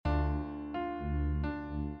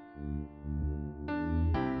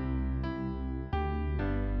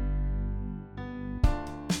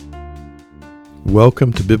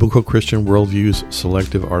Welcome to Biblical Christian Worldview's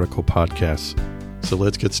Selective Article Podcasts. So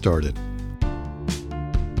let's get started.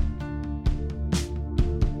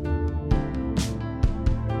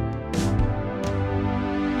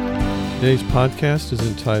 Today's podcast is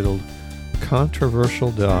entitled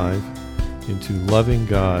Controversial Dive into Loving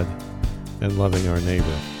God and Loving Our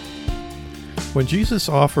Neighbor. When Jesus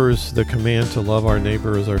offers the command to love our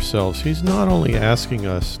neighbor as ourselves, he's not only asking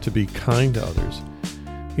us to be kind to others,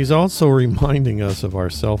 he's also reminding us of our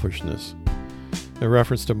selfishness. In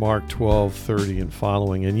reference to Mark 12:30 and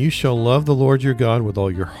following, "And you shall love the Lord your God with all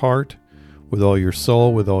your heart, with all your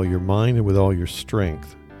soul, with all your mind, and with all your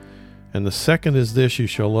strength. And the second is this, you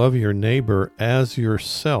shall love your neighbor as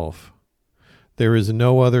yourself. There is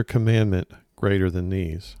no other commandment greater than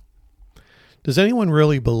these." Does anyone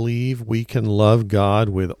really believe we can love God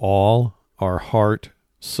with all our heart,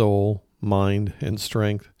 soul, mind, and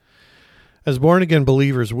strength? As born-again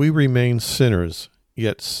believers, we remain sinners,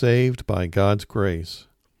 yet saved by God's grace.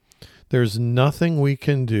 There's nothing we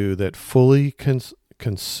can do that fully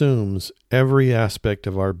consumes every aspect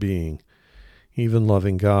of our being, even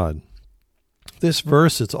loving God. This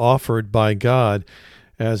verse is offered by God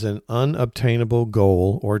as an unobtainable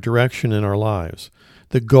goal or direction in our lives.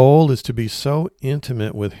 The goal is to be so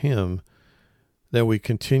intimate with Him that we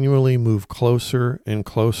continually move closer and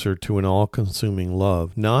closer to an all-consuming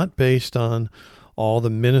love, not based on all the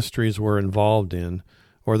ministries we're involved in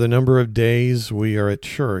or the number of days we are at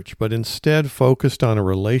church, but instead focused on a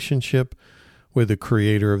relationship with the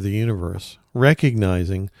Creator of the universe,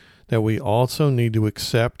 recognizing that we also need to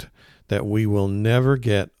accept that we will never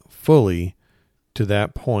get fully to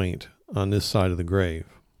that point on this side of the grave.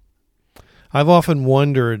 I've often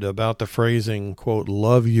wondered about the phrasing, quote,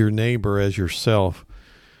 "love your neighbor as yourself."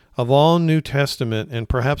 Of all New Testament and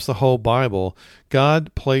perhaps the whole Bible,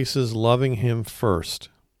 God places loving Him first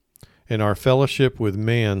and our fellowship with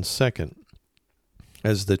man second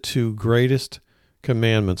as the two greatest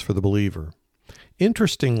commandments for the believer.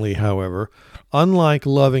 Interestingly, however, unlike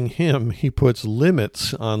loving Him, He puts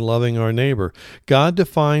limits on loving our neighbor. God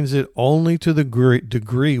defines it only to the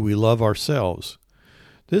degree we love ourselves.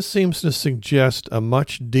 This seems to suggest a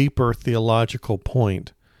much deeper theological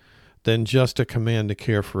point than just a command to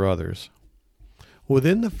care for others.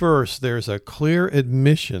 Within the verse, there's a clear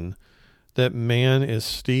admission that man is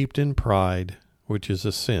steeped in pride, which is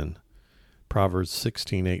a sin. Proverbs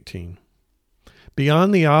 16:18.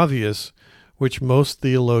 Beyond the obvious, which most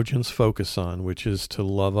theologians focus on, which is to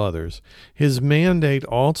love others, His mandate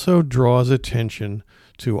also draws attention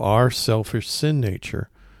to our selfish sin nature,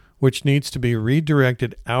 which needs to be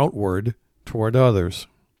redirected outward toward others.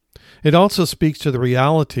 It also speaks to the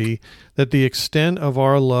reality that the extent of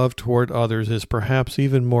our love toward others is perhaps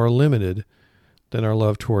even more limited than our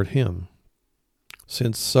love toward Him,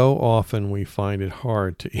 since so often we find it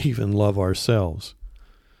hard to even love ourselves.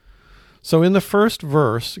 So in the first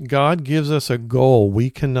verse, God gives us a goal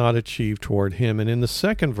we cannot achieve toward Him, and in the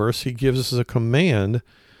second verse, He gives us a command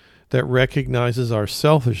that recognizes our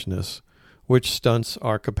selfishness, which stunts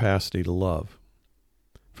our capacity to love.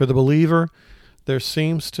 For the believer, there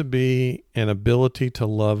seems to be an ability to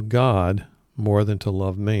love God more than to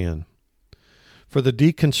love man. For the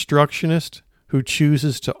deconstructionist who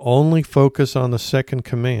chooses to only focus on the second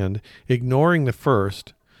command, ignoring the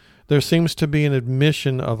first, there seems to be an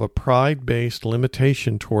admission of a pride-based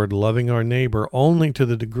limitation toward loving our neighbor only to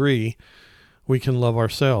the degree we can love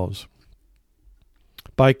ourselves.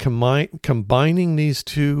 By combining these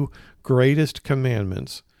two greatest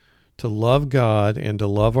commandments, to love God and to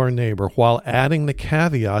love our neighbor, while adding the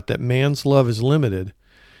caveat that man's love is limited,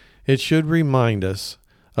 it should remind us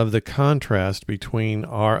of the contrast between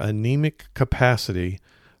our anemic capacity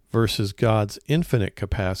versus God's infinite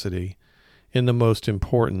capacity in the most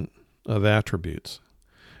important of attributes.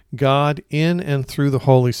 God, in and through the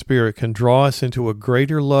Holy Spirit, can draw us into a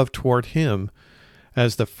greater love toward Him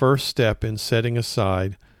as the first step in setting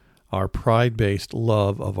aside our pride-based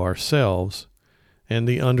love of ourselves and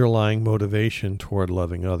the underlying motivation toward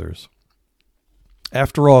loving others.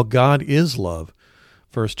 After all, God is love,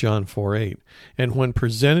 1 John 4:8, and when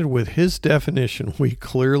presented with His definition, we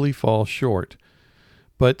clearly fall short,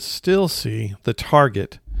 but still see the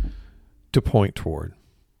target to point toward.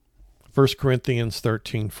 1 Corinthians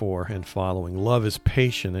 13:4 and following, "Love is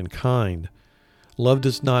patient and kind. Love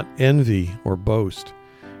does not envy or boast.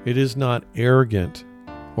 It is not arrogant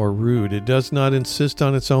or rude. It does not insist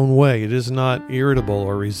on its own way. It is not irritable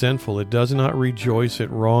or resentful. It does not rejoice at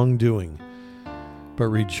wrongdoing, but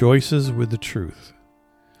rejoices with the truth.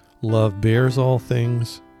 Love bears all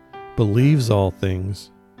things, believes all things,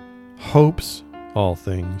 hopes all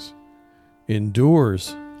things,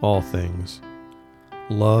 endures all things.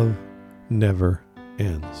 Love never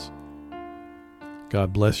ends.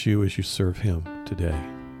 God bless you as you serve Him today.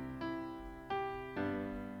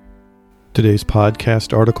 Today's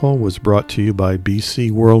podcast article was brought to you by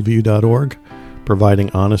bcworldview.org, providing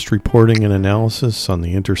honest reporting and analysis on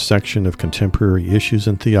the intersection of contemporary issues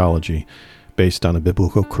and theology based on a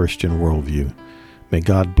biblical Christian worldview. May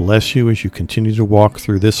God bless you as you continue to walk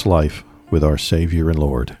through this life with our Savior and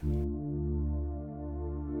Lord.